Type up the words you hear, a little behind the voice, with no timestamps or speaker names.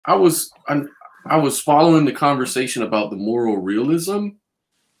I was I was following the conversation about the moral realism,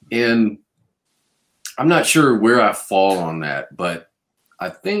 and I'm not sure where I fall on that, but I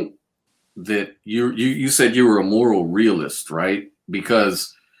think that you said you were a moral realist, right?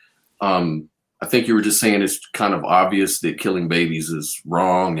 Because I think you were just saying it's kind of obvious that killing babies is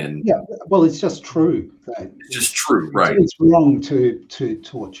wrong, and yeah, well, it's just true. it's just true, right? It's wrong to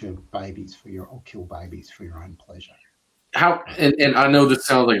torture babies or kill babies for your own pleasure. How and I know this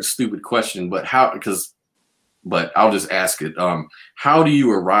sounds like a stupid question, but but I'll just ask it. How do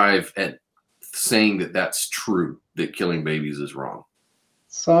you arrive at saying that that's true, that killing babies is wrong?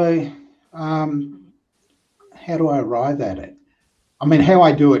 So, how do I arrive at it? I mean, how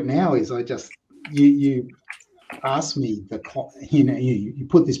I do it now is I just you ask me you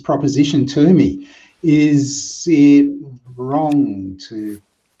put this proposition to me: is it wrong to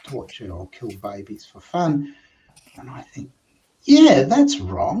torture or kill babies for fun? And I think, yeah, that's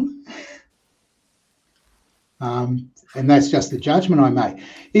wrong. And that's just the judgment I make.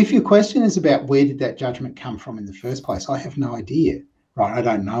 If your question is about where did that judgment come from in the first place, I have no idea, right? I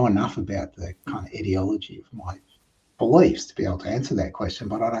don't know enough about the kind of ideology of my beliefs to be able to answer that question,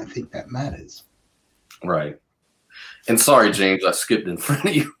 but I don't think that matters. Right. And sorry, James, I skipped in front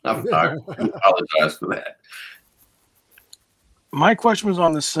of you. I apologize for that. My question was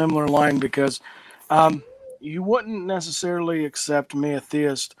on the similar line because you wouldn't necessarily accept me, a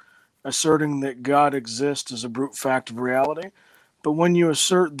theist, asserting that God exists as a brute fact of reality. But when you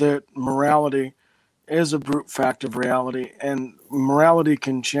assert that morality is a brute fact of reality and morality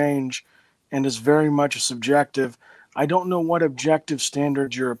can change and is very much subjective, I don't know what objective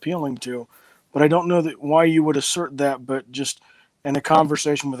standards you're appealing to, but I don't know why you would assert that. But just in a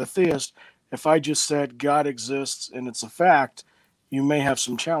conversation with a theist, if I just said God exists and it's a fact, you may have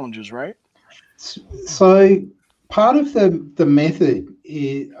some challenges, right? So part of the method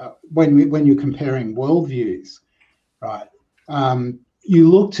is when you're comparing worldviews, right? You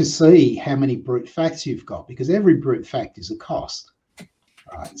look to see how many brute facts you've got, because every brute fact is a cost,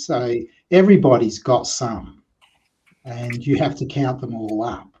 right? So everybody's got some, and you have to count them all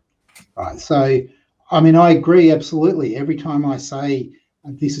up, right? So, I mean, I agree absolutely. Every time I say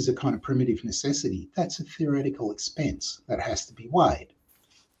this is a kind of primitive necessity, that's a theoretical expense that has to be weighed.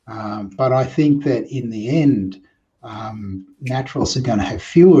 But I think that in the end, naturalists are going to have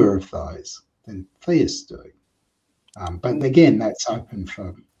fewer of those than theists do. But again, that's open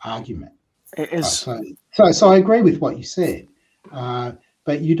for argument. So I agree with what you said,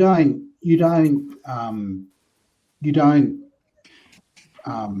 but you don't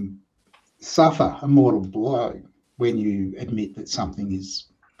suffer a mortal blow when you admit that something is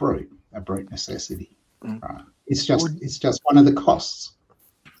a brute necessity. Right? It's just one of the costs.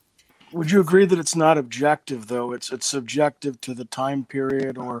 Would you agree that it's not objective, though? It's subjective to the time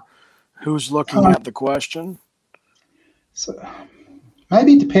period or who's looking at the question? So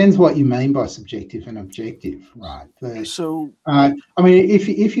maybe it depends what you mean by subjective and objective, right? I mean,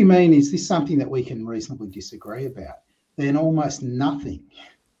 if you mean, is this something that we can reasonably disagree about, then almost nothing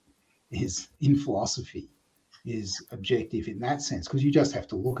is in philosophy is objective in that sense, because you just have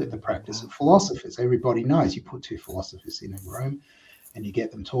to look at the practice of philosophers. Everybody knows you put two philosophers in a room and you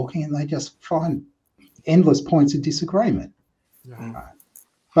get them talking and they just find endless points of disagreement. Yeah.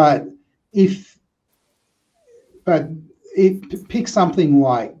 Right? But pick something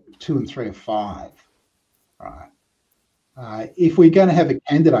like 2 and 3 or 5, right? If we're going to have a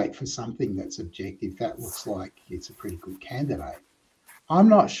candidate for something that's objective, that looks like it's a pretty good candidate. I'm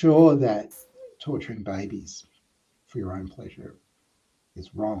not sure that torturing babies for your own pleasure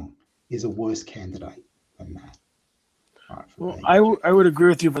is wrong, is a worse candidate than that. Right, well, I would agree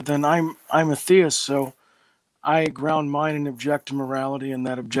with you, but then I'm a theist, so I ground mine in objective morality, and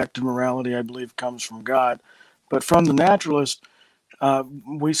that objective morality, I believe, comes from God. But from the naturalist,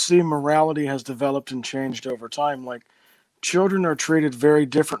 we see morality has developed and changed over time. Like, children are treated very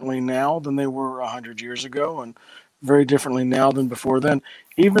differently now than they were 100 years ago, and very differently now than before then.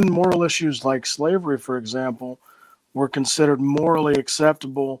 Even moral issues like slavery, for example, were considered morally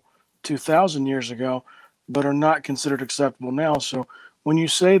acceptable 2,000 years ago, but are not considered acceptable now. So when you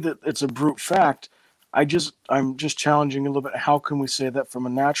say that it's a brute fact, I'm just challenging a little bit. How can we say that from a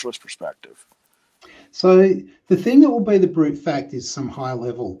naturalist perspective? So the thing that will be the brute fact is some high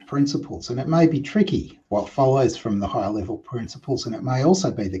level principles, and it may be tricky what follows from the high level principles, and it may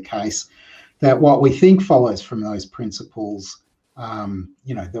also be the case that what we think follows from those principles,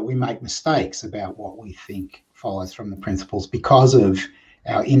 that we make mistakes about what we think follows from the principles because of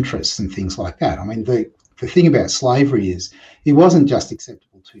our interests and things like that. I mean, the thing about slavery is it wasn't just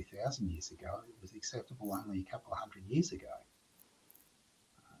acceptable 2,000 years ago, it was acceptable only a couple of hundred years ago.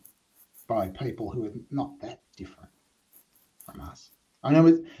 by people who are not that different from us. I know,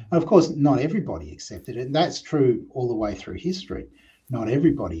 and of course, not everybody accepted it, and that's true all the way through history. Not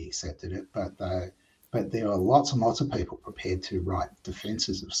everybody accepted it, but there are lots and lots of people prepared to write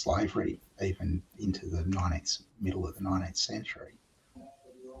defences of slavery, even into the middle of the 19th century.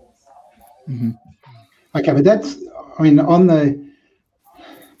 Mm-hmm. Okay, but that's, I mean, on the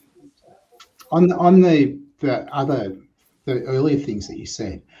earlier things that you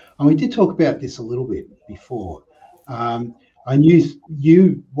said, and we did talk about this a little bit before. And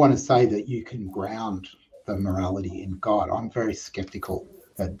you want to say that you can ground the morality in God. I'm very skeptical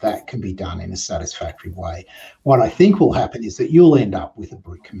that can be done in a satisfactory way. What I think will happen is that you'll end up with a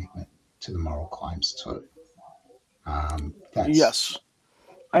brute commitment to the moral claims too. Yes,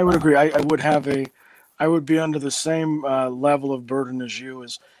 I would agree. I would be under the same level of burden as you,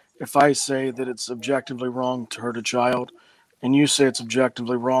 as if I say that it's objectively wrong to hurt a child, and you say it's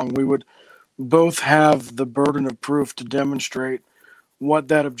objectively wrong. We would both have the burden of proof to demonstrate what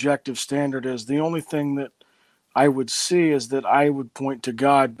that objective standard is. The only thing that I would see is that I would point to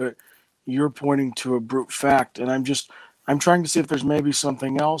God, but you're pointing to a brute fact. And I'm trying to see if there's maybe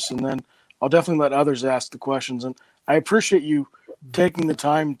something else, and then I'll definitely let others ask the questions. And I appreciate you taking the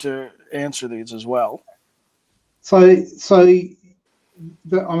time to answer these as well. So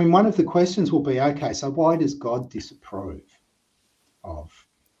one of the questions will be, okay, so why does God disapprove of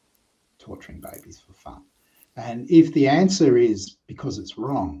torturing babies for fun? And if the answer is because it's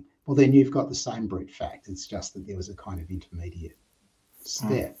wrong, well, then you've got the same brute fact. It's just that there was a kind of intermediate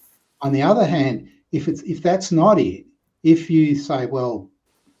step. On the other hand, if that's not it, if you say, well,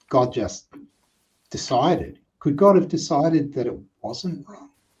 God just decided, could God have decided that it wasn't wrong?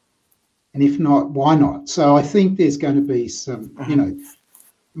 And if not, why not? So I think there's going to be some,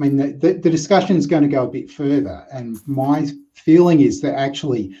 the discussion is going to go a bit further. And my feeling is that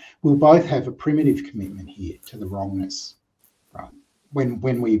actually we'll both have a primitive commitment here to the wrongness, right? When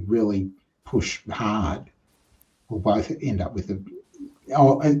we really push hard, we'll both end up with a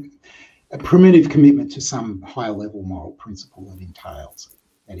primitive commitment to some higher level moral principle that entails it,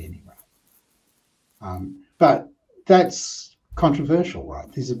 at any rate. But that's controversial, right?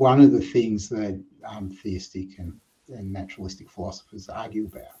 This is one of the things that theistic and naturalistic philosophers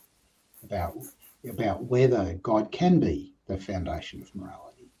argue about whether God can be the foundation of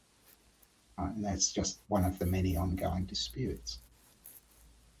morality. And that's just one of the many ongoing disputes.